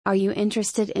Are you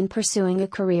interested in pursuing a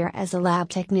career as a lab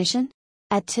technician?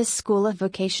 At TISS School of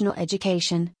Vocational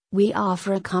Education, we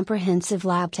offer a comprehensive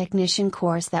lab technician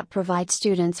course that provides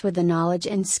students with the knowledge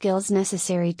and skills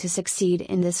necessary to succeed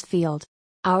in this field.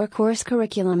 Our course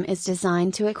curriculum is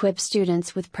designed to equip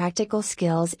students with practical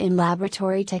skills in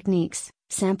laboratory techniques,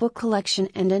 sample collection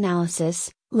and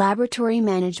analysis, laboratory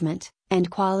management, and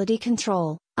quality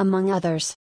control, among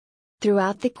others.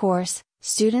 Throughout the course,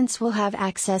 students will have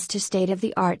access to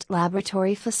state-of-the-art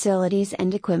laboratory facilities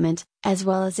and equipment, as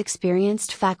well as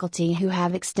experienced faculty who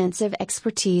have extensive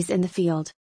expertise in the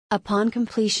field. Upon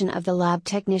completion of the lab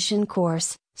technician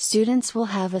course, students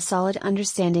will have a solid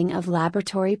understanding of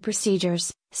laboratory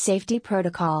procedures, safety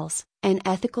protocols, and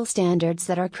ethical standards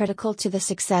that are critical to the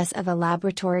success of a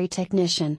laboratory technician.